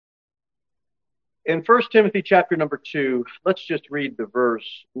In First Timothy chapter number 2, let's just read the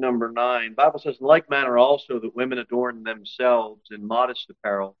verse number 9. The Bible says, in like manner also that women adorn themselves in modest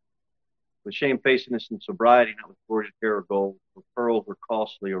apparel, with shamefacedness and sobriety, not with gorgeous hair or gold, or pearls or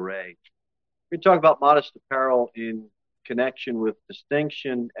costly array. We talk about modest apparel in connection with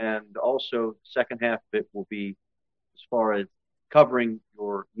distinction, and also the second half of it will be as far as covering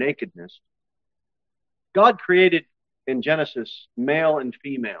your nakedness. God created in Genesis male and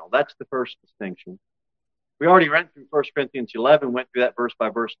female. That's the first distinction. We already went through 1 Corinthians 11, went through that verse by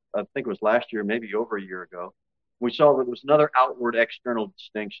verse, I think it was last year, maybe over a year ago. We saw that there was another outward external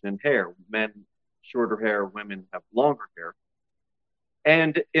distinction in hair. Men, shorter hair, women have longer hair.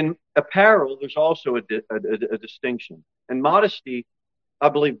 And in apparel, there's also a distinction. And modesty, I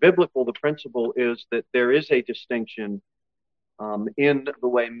believe biblical, the principle is that there is a distinction in the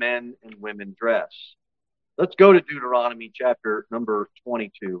way men and women dress. Let's go to Deuteronomy chapter number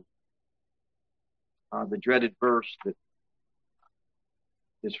 22, the dreaded verse that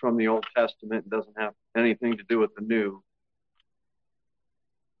is from the Old Testament and doesn't have anything to do with the New.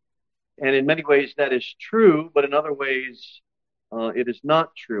 And in many ways that is true, but in other ways it is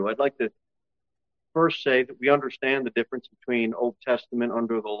not true. I'd like to first say that we understand the difference between Old Testament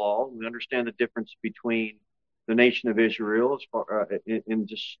under the law. We understand the difference between the nation of Israel as far, in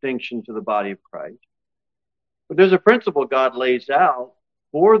distinction to the body of Christ. But there's a principle God lays out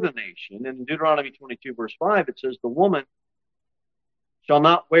for the nation. And in Deuteronomy 22, verse 5, it says, the woman shall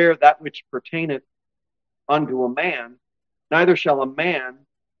not wear that which pertaineth unto a man, neither shall a man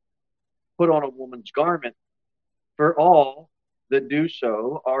put on a woman's garment, for all that do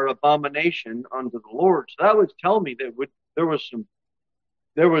so are abomination unto the Lord. So that would tell me that there was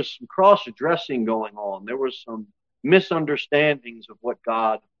some cross-dressing going on. There was some misunderstandings of what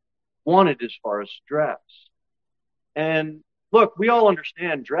God wanted as far as dress. And look, we all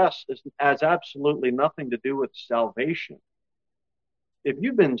understand dress has absolutely nothing to do with salvation. If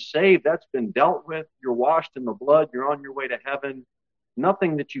you've been saved, that's been dealt with. You're washed in the blood. You're on your way to heaven.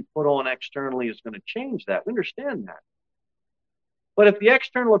 Nothing that you put on externally is going to change that. We understand that. But if the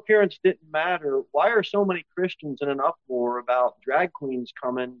external appearance didn't matter, why are so many Christians in an uproar about drag queens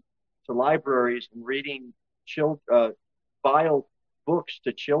coming to libraries and reading vile books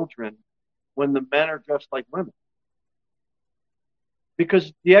to children when the men are dressed like women?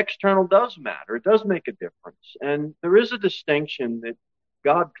 Because the external does matter. It does make a difference. And there is a distinction that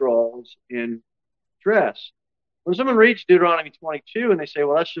God draws in dress. When someone reads Deuteronomy 22 and they say,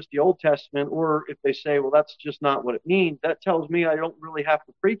 well, that's just the Old Testament, or if they say, well, that's just not what it means, that tells me I don't really have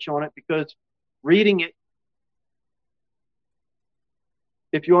to preach on it, because reading it,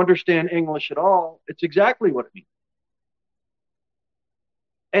 if you understand English at all, it's exactly what it means.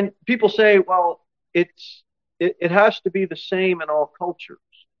 And people say, well, it has to be the same in all cultures.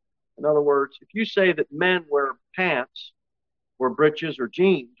 In other words, if you say that men wear pants or breeches or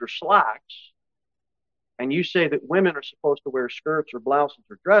jeans or slacks, and you say that women are supposed to wear skirts or blouses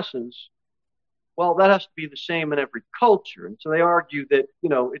or dresses, well, that has to be the same in every culture. And so they argue that,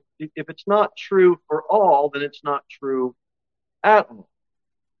 if it's not true for all, then it's not true at all.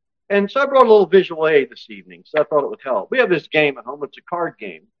 And so I brought a little visual aid this evening, so I thought it would help. We have this game at home. It's a card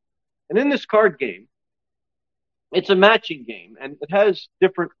game. And in this card game, it's a matching game, and it has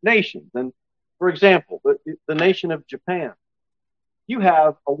different nations. And for example, the nation of Japan, you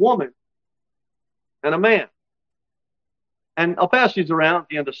have a woman and a man. And I'll pass these around at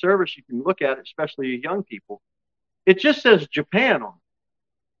the end of service. You can look at it, especially you young people. It just says Japan on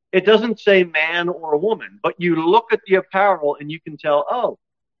it. It doesn't say man or a woman, but you look at the apparel and you can tell, oh,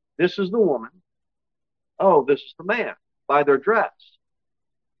 this is the woman. Oh, this is the man by their dress.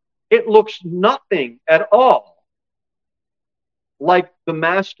 It looks nothing at all like the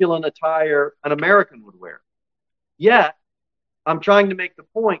masculine attire an American would wear. Yet, I'm trying to make the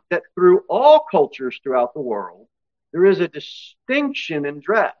point that through all cultures throughout the world, there is a distinction in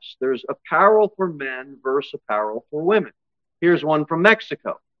dress. There's apparel for men versus apparel for women. Here's one from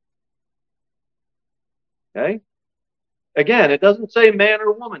Mexico. Okay? Again, it doesn't say man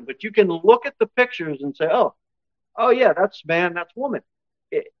or woman, but you can look at the pictures and say, oh yeah, that's man, that's woman.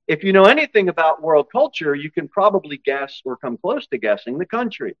 If you know anything about world culture, you can probably guess or come close to guessing the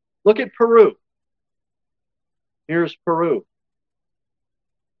country. Look at Peru. Here's Peru.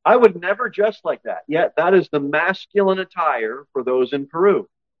 I would never dress like that. Yet that is the masculine attire for those in Peru.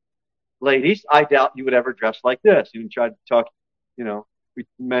 Ladies, I doubt you would ever dress like this. Even try to talk,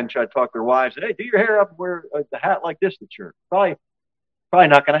 men try to talk their wives. Hey, do your hair up and wear the hat like this to church. Probably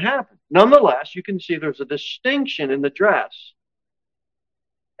not going to happen. Nonetheless, you can see there's a distinction in the dress.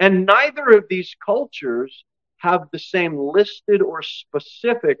 And neither of these cultures have the same listed or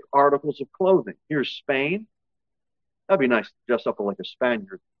specific articles of clothing. Here's Spain. That'd be nice to dress up like a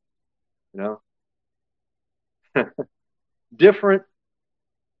Spaniard, you know. Different.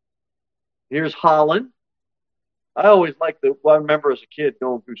 Here's Holland. I always liked I remember as a kid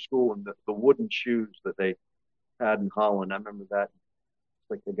going through school and the wooden shoes that they had in Holland. I remember that.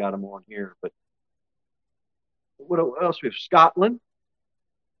 It's like they got them on here. But what else? We have Scotland.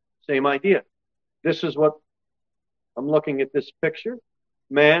 Same idea. This is what I'm looking at this picture.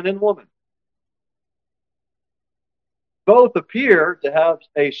 Man and woman. Both appear to have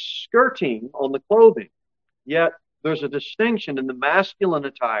a skirting on the clothing, yet there's a distinction in the masculine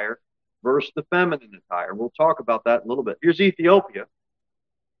attire versus the feminine attire. We'll talk about that in a little bit. Here's Ethiopia.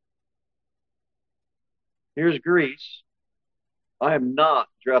 Here's Greece. I am not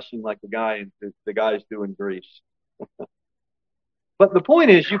dressing like the guys do in Greece. But the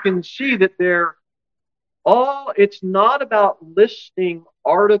point is, you can see that it's not about listing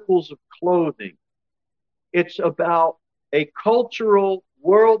articles of clothing. It's about a cultural,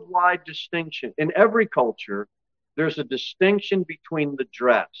 worldwide distinction. In every culture, there's a distinction between the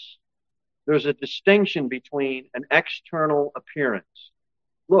dress. There's a distinction between an external appearance.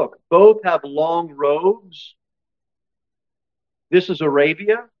 Look, both have long robes. This is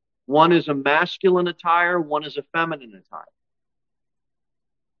Arabia. One is a masculine attire, one is a feminine attire.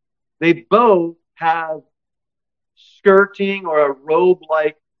 They both have skirting or a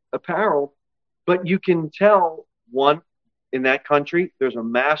robe-like apparel, but you can tell one in that country, there's a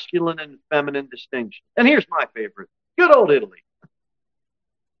masculine and feminine distinction. And here's my favorite. Good old Italy.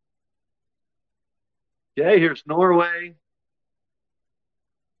 Okay, here's Norway.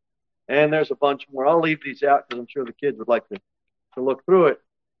 And there's a bunch more. I'll leave these out because I'm sure the kids would like to look through it.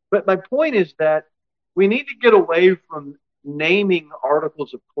 But my point is that we need to get away from naming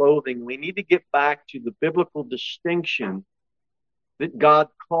articles of clothing. We need to get back to the biblical distinction that God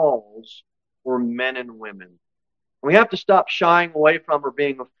calls for men and women. We have to stop shying away from or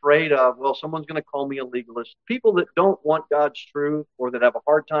being afraid of, well, someone's going to call me a legalist. People that don't want God's truth or that have a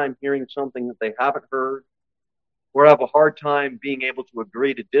hard time hearing something that they haven't heard or have a hard time being able to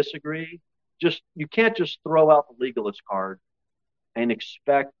agree to disagree, you can't just throw out the legalist card and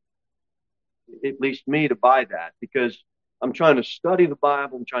expect, at least me, to buy that, because I'm trying to study the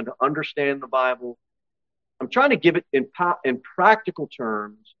Bible. I'm trying to understand the Bible. I'm trying to give it in practical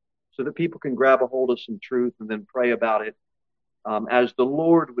terms so that people can grab a hold of some truth and then pray about it as the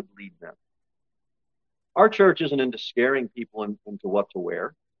Lord would lead them. Our church isn't into scaring people into what to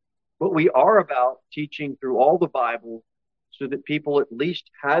wear, but we are about teaching through all the Bible so that people at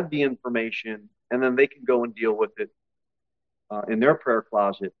least have the information and then they can go and deal with it in their prayer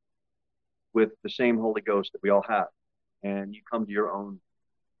closet with the same Holy Ghost that we all have. And you come to your own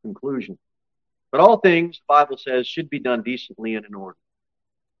conclusion. But all things, the Bible says, should be done decently and in order.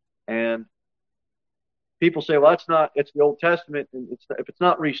 And people say, well, it's the Old Testament, and if it's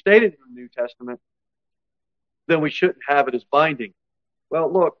not restated in the New Testament, then we shouldn't have it as binding.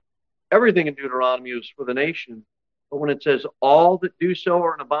 Well, look, everything in Deuteronomy is for the nation, but when it says all that do so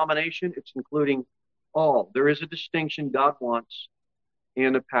are an abomination, it's including all. There is a distinction God wants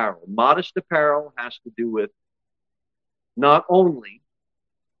in apparel. Modest apparel has to do with not only,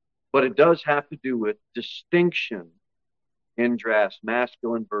 but it does have to do with distinction in dress,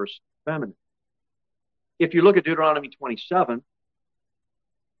 masculine versus feminine. If you look at Deuteronomy 27,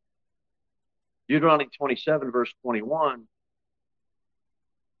 verse 21,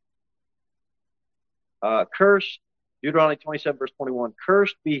 Deuteronomy 27, verse 21,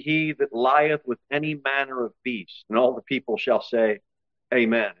 cursed be he that lieth with any manner of beast, and all the people shall say,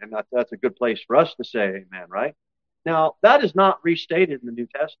 amen. And that's a good place for us to say amen, right? Now, that is not restated in the New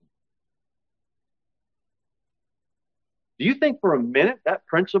Testament. Do you think for a minute that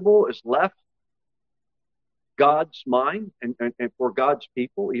principle is left God's mind and for God's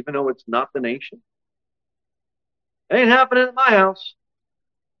people, even though it's not the nation? It ain't happening at my house.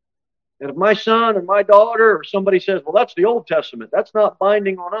 And if my son or my daughter or somebody says, well, that's the Old Testament, that's not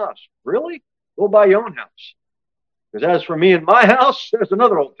binding on us. Really? Go buy your own house. Because as for me and my house, there's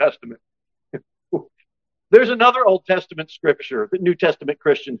another Old Testament. There's another Old Testament scripture that New Testament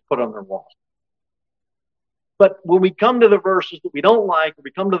Christians put on their wall. But when we come to the verses that we don't like, or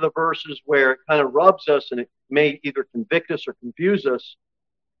we come to the verses where it kind of rubs us and it may either convict us or confuse us,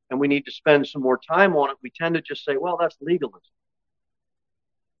 and we need to spend some more time on it, we tend to just say, well, that's legalism.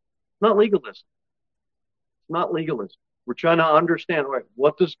 It's not legalism. It's not legalism. We're trying to understand, all right,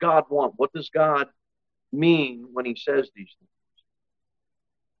 what does God want? What does God mean when he says these things?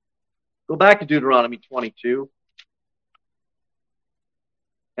 Go back to Deuteronomy 22.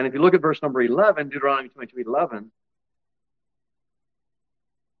 And if you look at verse number 11, Deuteronomy 22:11,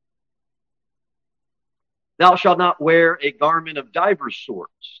 thou shalt not wear a garment of divers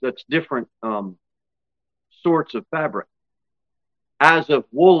sorts. That's different sorts of fabric, as of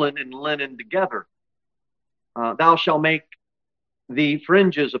woolen and linen together. Thou shalt make the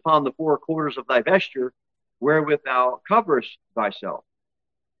fringes upon the four quarters of thy vesture, wherewith thou coverest thyself.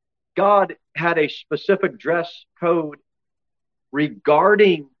 God had a specific dress code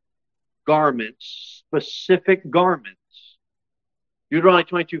regarding garments, specific garments. Deuteronomy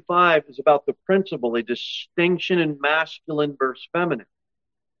 22:5 is about the principle, a distinction in masculine versus feminine.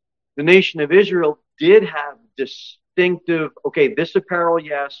 The nation of Israel did have distinctive, okay, this apparel,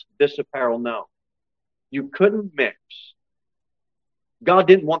 yes, this apparel, no. You couldn't mix. God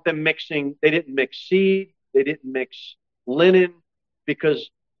didn't want them mixing. They didn't mix seed. They didn't mix linen, because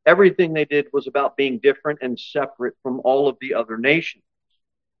everything they did was about being different and separate from all of the other nations.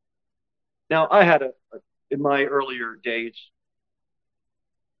 Now, I had in my earlier days,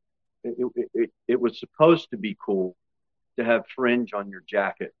 it was supposed to be cool to have fringe on your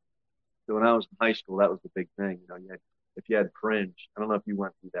jacket. So when I was in high school, that was the big thing. If you had fringe, I don't know if you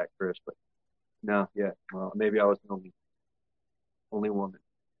went through that, Chris, but no, yeah. Well, maybe I was the only one that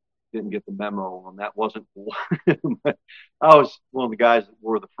didn't get the memo on that. Wasn't cool. I was one of the guys that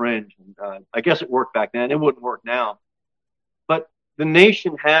wore the fringe, and I guess it worked back then. It wouldn't work now. But the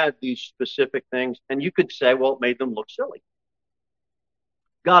nation had these specific things, and you could say, well, it made them look silly.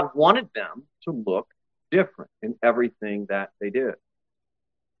 God wanted them to look different in everything that they did.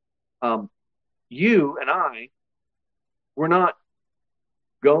 You and I, we're not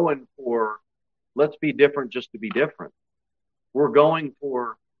going for, let's be different just to be different. We're going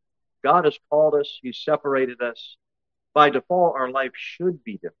for, God has called us. He's separated us. By default, our life should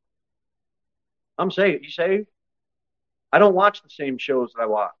be different. I'm saying, you say, I don't watch the same shows that I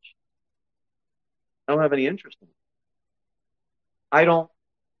watch. I don't have any interest in it. I don't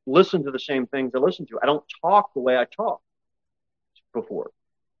listen to the same things I listen to. I don't talk the way I talked before.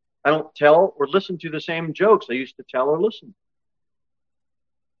 I don't tell or listen to the same jokes I used to tell or listen to.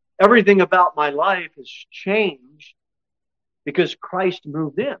 Everything about my life has changed because Christ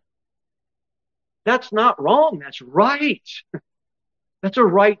moved in. That's not wrong. That's right. That's a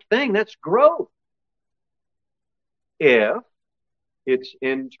right thing. That's growth. If it's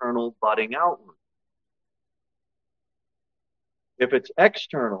internal budding outward. If it's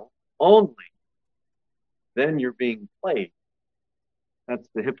external only, then you're being played. That's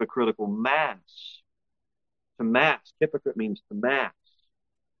the hypocritical mask. To mask. Hypocrite means to mask.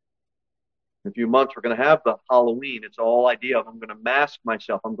 In a few months, we're going to have the Halloween. It's the whole idea of I'm going to mask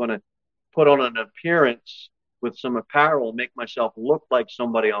myself. I'm going to put on an appearance with some apparel, make myself look like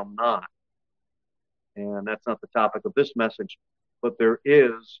somebody I'm not. And that's not the topic of this message. But there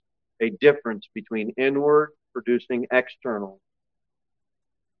is a difference between inward producing external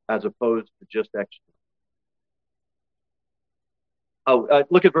as opposed to just external.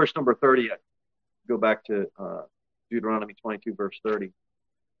 Look at verse number 30. Go back to Deuteronomy 22, verse 30.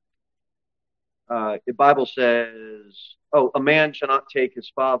 The Bible says, a man shall not take his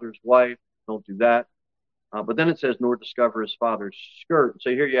father's wife. Don't do that. But then it says, nor discover his father's skirt. So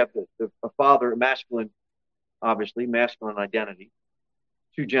here you have a father, masculine, obviously, masculine identity.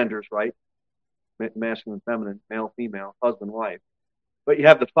 Two genders, right? Masculine, feminine, male, female, husband, wife. But you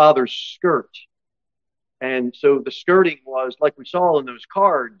have the father's skirt. And so the skirting was, like we saw in those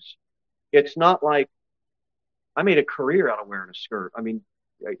cards, it's not like I made a career out of wearing a skirt. I mean,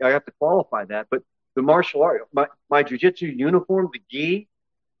 I have to qualify that. But the martial art, my jiu-jitsu uniform, the gi,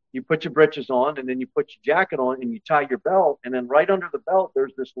 you put your breeches on and then you put your jacket on and you tie your belt. And then right under the belt,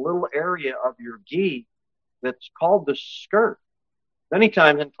 there's this little area of your gi that's called the skirt. Many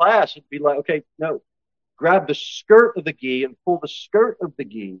times in class, it'd be like, okay, no, grab the skirt of the gi and pull the skirt of the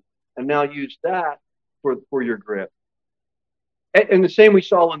gi and now use that for your grip. And the same we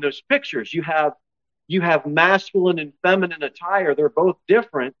saw in those pictures. You have masculine and feminine attire. They're both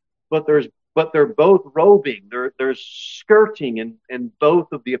different, but they're both robing. There's skirting in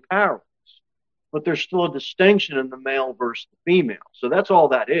both of the apparels, but there's still a distinction in the male versus the female. So that's all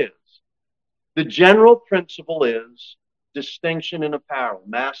that is. The general principle is distinction in apparel,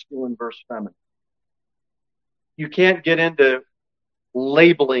 masculine versus feminine. You can't get into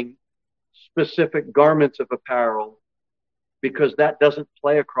labeling specific garments of apparel because that doesn't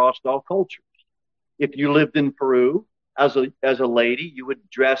play across all cultures. If you lived in Peru as a lady, you would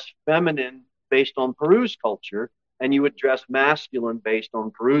dress feminine based on Peru's culture, and you would dress masculine based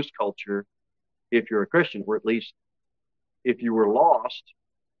on Peru's culture if you're a Christian, or at least if you were lost,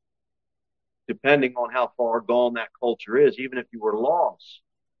 depending on how far gone that culture is, even if you were lost,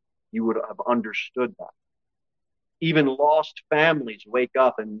 you would have understood that. Even lost families wake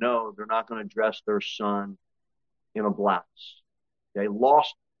up and know they're not going to dress their son in a blouse. Okay,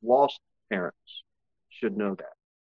 lost parents should know that.